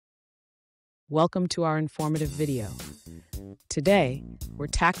welcome to our informative video. Today, we're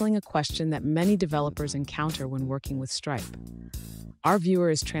tackling a question that many developers encounter when working with Stripe. Our viewer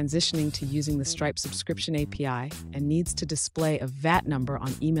is transitioning to using the Stripe subscription API and needs to display a VAT number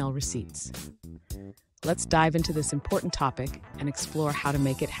on email receipts. Let's dive into this important topic and explore how to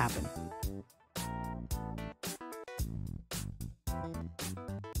make it happen.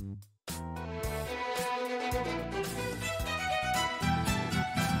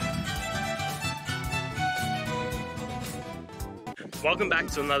 Welcome back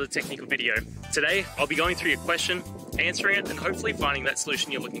to another technical video. Today, I'll be going through your question, answering it, and hopefully finding that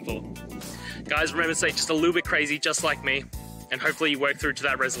solution you're looking for. Guys, remember to stay just a little bit crazy, just like me, and hopefully you work through to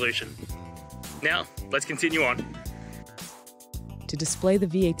that resolution. Now, let's continue on. To display the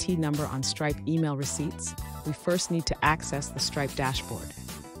VAT number on Stripe email receipts, we first need to access the Stripe dashboard.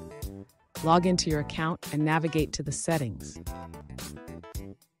 Log into your account and navigate to the settings.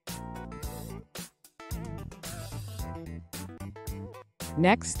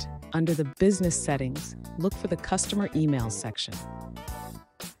 Next, under the Business settings, look for the Customer Emails section.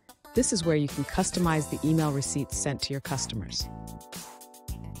 This is where you can customize the email receipts sent to your customers.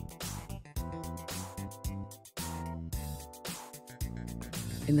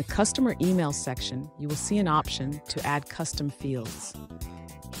 In the Customer Emails section, you will see an option to add custom fields.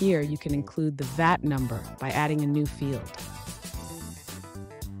 Here, you can include the VAT number by adding a new field.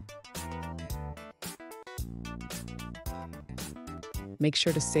 Make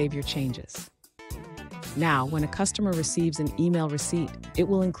sure to save your changes. Now, when a customer receives an email receipt, it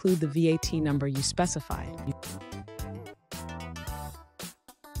will include the VAT number you specified.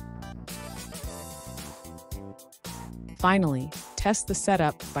 Finally, test the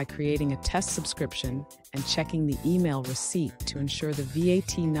setup by creating a test subscription and checking the email receipt to ensure the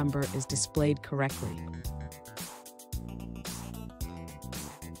VAT number is displayed correctly.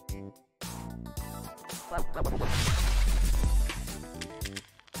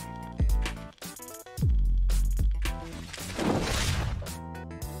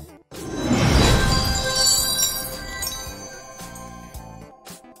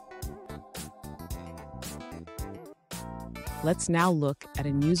 Let's now look at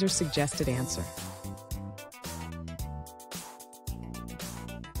a user-suggested answer.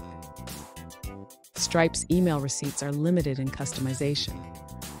 Stripe's email receipts are limited in customization.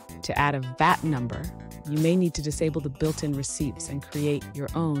 To add a VAT number, you may need to disable the built-in receipts and create your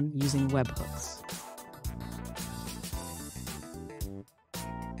own using webhooks.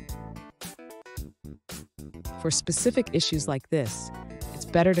 For specific issues like this, it's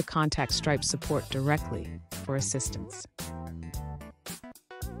better to contact Stripe support directly for assistance.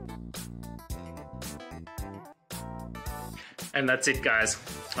 And that's it, guys.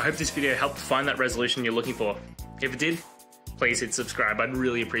 I hope this video helped find that resolution you're looking for. If it did, please hit subscribe. I'd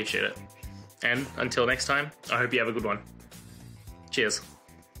really appreciate it. And until next time, I hope you have a good one. Cheers.